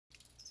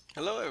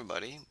Hello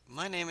everybody,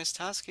 my name is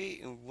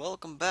Taski and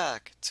welcome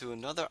back to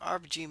another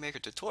RPG Maker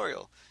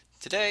tutorial.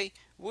 Today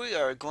we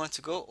are going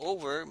to go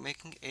over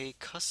making a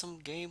custom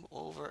game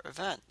over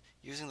event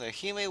using the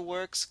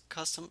Himeworks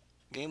custom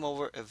game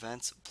over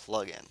events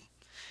plugin.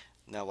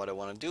 Now what I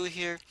want to do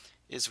here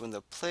is when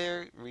the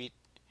player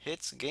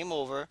hits game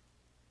over,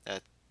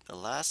 that the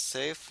last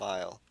save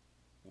file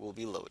will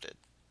be loaded.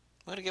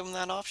 I'm going to give them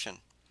that option.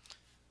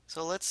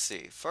 So let's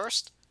see.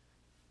 First,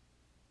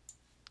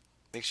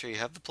 make sure you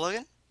have the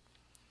plugin,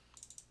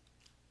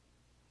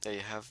 that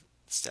you have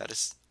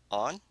status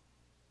on,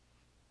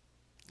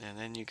 and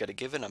then you got to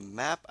give it a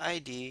map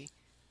ID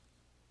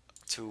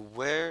to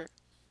where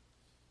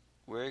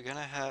we're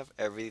gonna have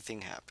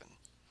everything happen.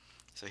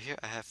 So here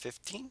I have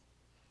 15.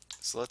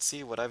 So let's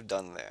see what I've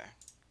done there.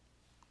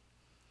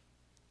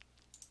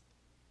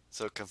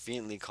 So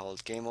conveniently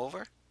called game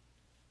over.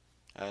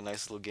 A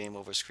nice little game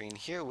over screen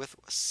here with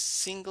a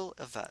single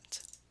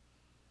event.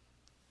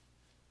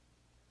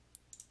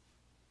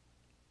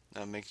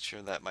 Now make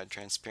sure that my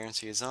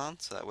transparency is on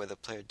so that way the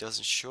player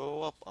doesn't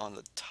show up on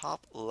the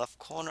top left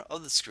corner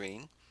of the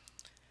screen.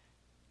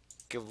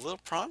 Give a little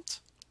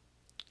prompt,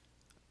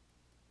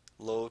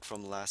 load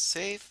from last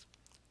save,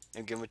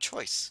 and give him a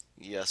choice,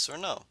 yes or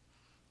no.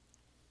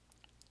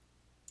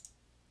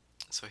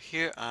 So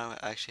here I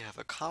actually have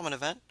a common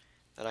event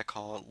that I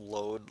call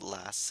load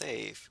last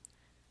save.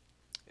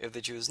 If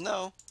they choose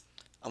no,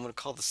 I'm going to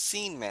call the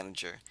scene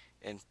manager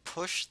and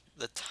push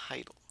the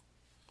title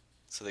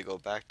so they go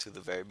back to the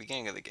very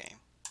beginning of the game.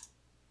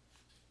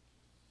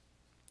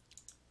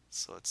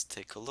 So let's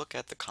take a look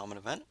at the common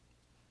event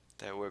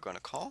that we're going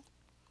to call.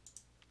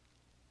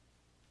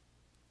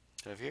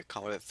 Over here,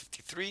 common event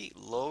 53,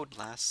 load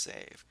last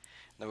save.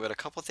 Now we've got a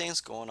couple things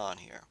going on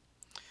here.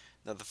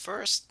 Now the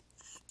first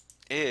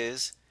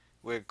is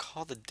we're going to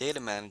call the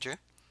data manager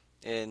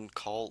and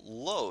call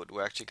load.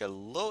 We're actually going to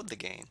load the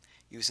game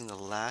using the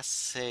last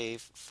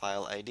save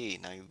file ID.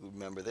 Now you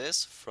remember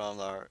this from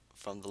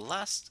the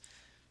last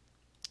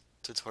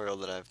tutorial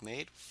that I've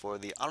made for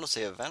the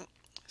autosave event.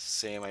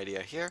 Same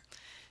idea here.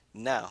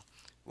 Now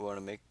we're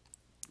going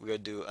to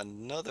do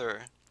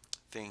another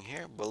thing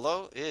here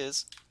below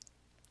is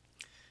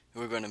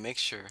we're going to make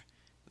sure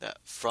that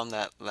from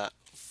that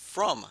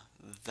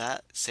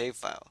save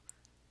file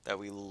that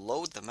we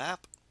load the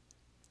map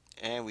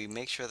and we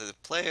make sure that the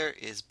player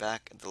is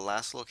back at the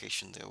last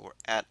location they were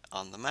at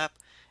on the map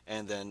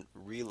and then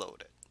reload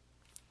it.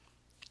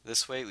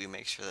 This way we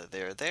make sure that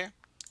they are there.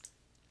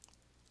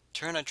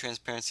 Turn on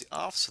transparency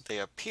off so they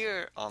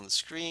appear on the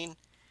screen,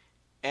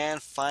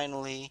 and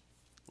finally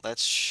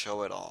let's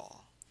show it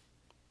all.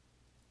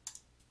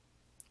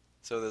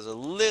 So there's a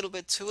little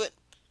bit to it,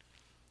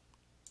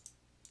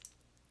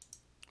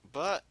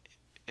 but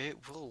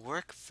it will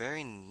work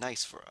very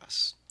nice for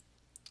us,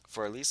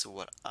 for at least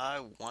what I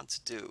want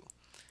to do.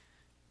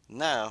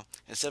 Now,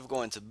 instead of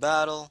going to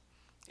battle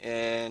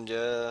and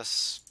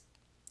just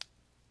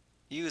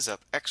use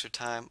up extra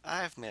time,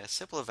 I've made a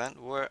simple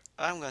event where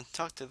I'm going to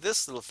talk to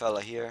this little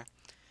fella here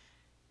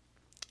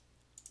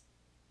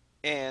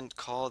and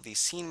call the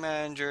scene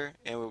manager,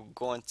 and we're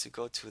going to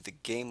go to the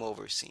game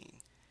over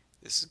scene.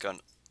 This is going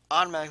to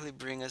automatically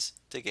bring us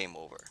to game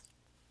over.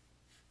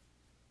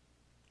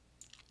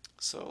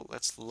 So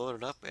let's load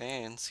it up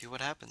and see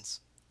what happens.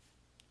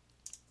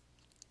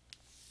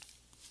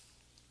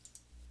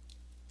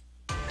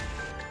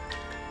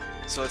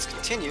 So let's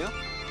continue.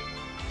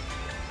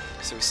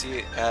 So we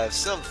see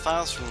still have the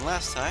files from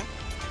last time.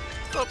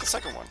 Load up the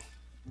second one.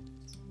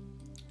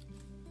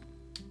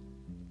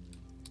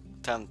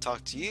 Time to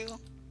talk to you.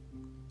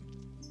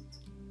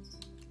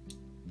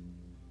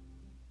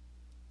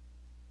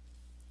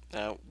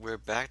 Now we're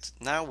back.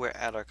 Now we're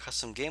at our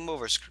custom game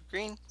over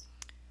screen.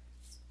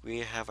 We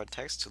have our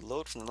text to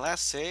load from the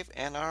last save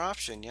and our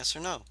option, yes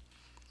or no.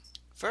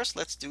 First,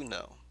 let's do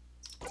no.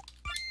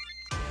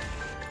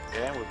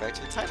 And we're back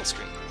to the title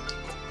screen.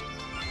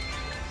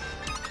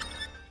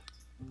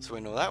 So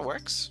we know that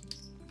works.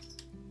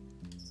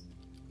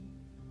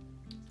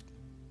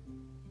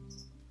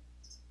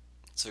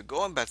 So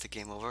going back to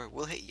game over,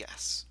 we'll hit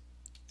yes.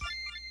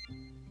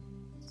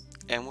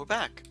 And we're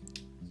back.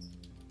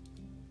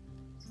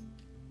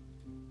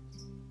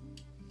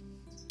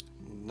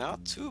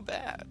 Not too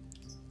bad.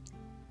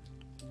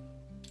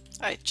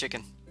 Hi,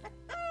 chicken.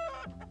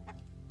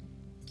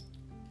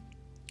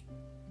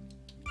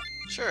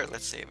 Sure,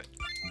 let's save it.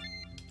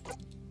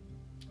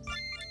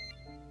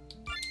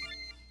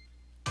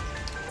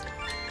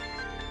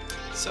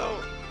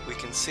 So we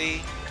can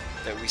see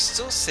that we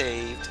still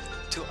saved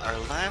to our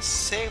last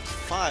saved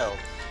file,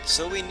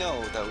 so we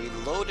know that we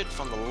loaded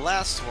from the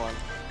last one,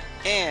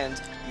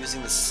 and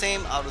using the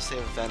same autosave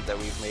event that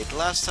we've made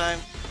last time,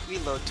 we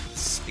load to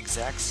the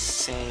exact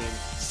same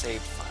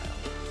saved file.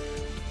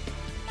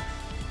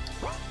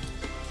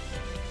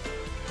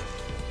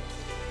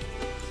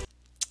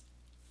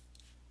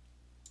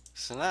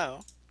 So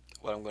now,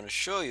 what I'm going to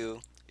show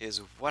you is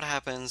what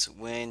happens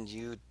when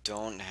you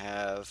don't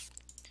have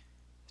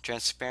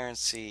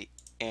transparency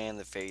and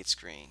the fade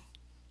screen.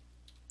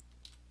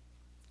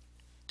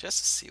 just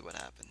to see what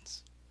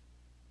happens.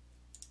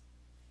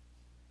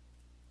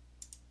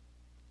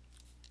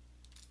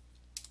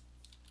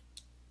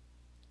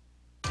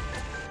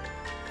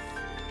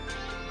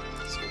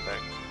 Let's go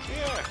back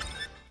here.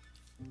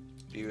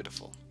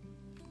 Beautiful.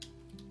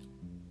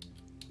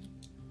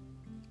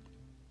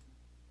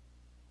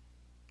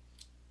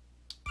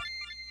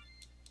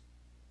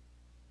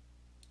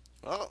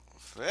 Well,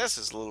 this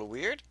is a little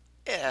weird.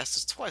 It asked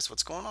us twice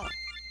what's going on.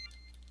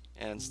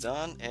 And it's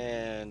done,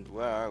 and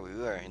where are we?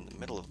 We are in the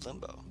middle of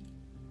limbo.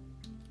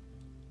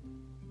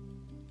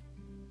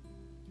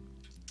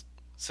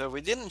 So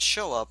we didn't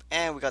show up,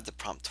 and we got the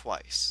prompt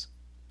twice.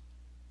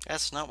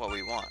 That's not what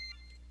we want.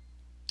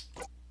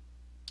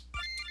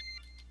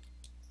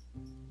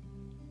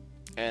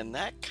 And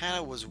that kind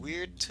of was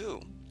weird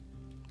too.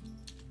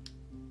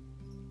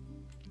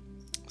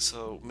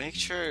 So make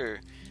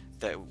sure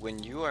that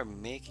when you are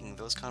making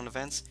those kind of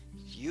events,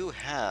 you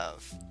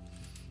have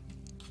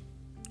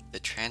the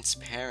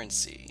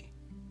transparency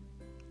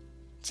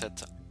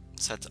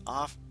set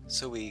off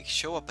so we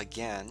show up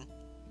again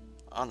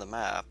on the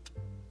map.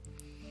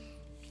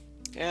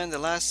 And the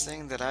last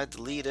thing that I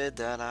deleted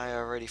that I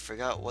already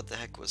forgot what the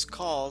heck was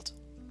called,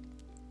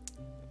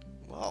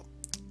 well,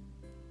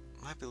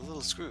 might be a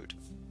little screwed.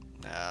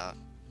 Nah,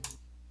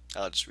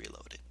 I'll just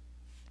reload it.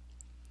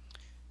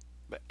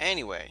 But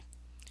anyway,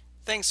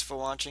 thanks for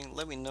watching.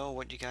 Let me know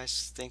what you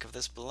guys think of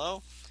this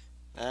below.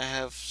 I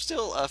have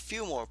still a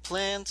few more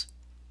planned.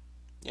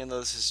 You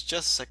know, this is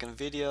just a second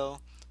video,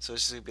 so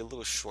it's going to be a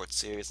little short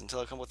series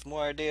until I come up with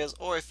more ideas,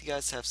 or if you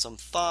guys have some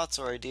thoughts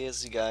or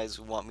ideas you guys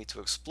want me to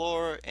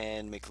explore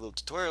and make a little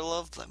tutorial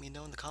of, let me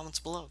know in the comments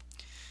below.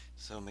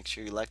 So make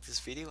sure you like this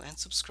video and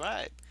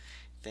subscribe.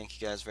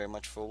 Thank you guys very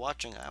much for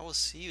watching. I will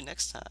see you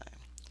next time.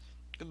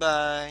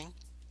 Goodbye.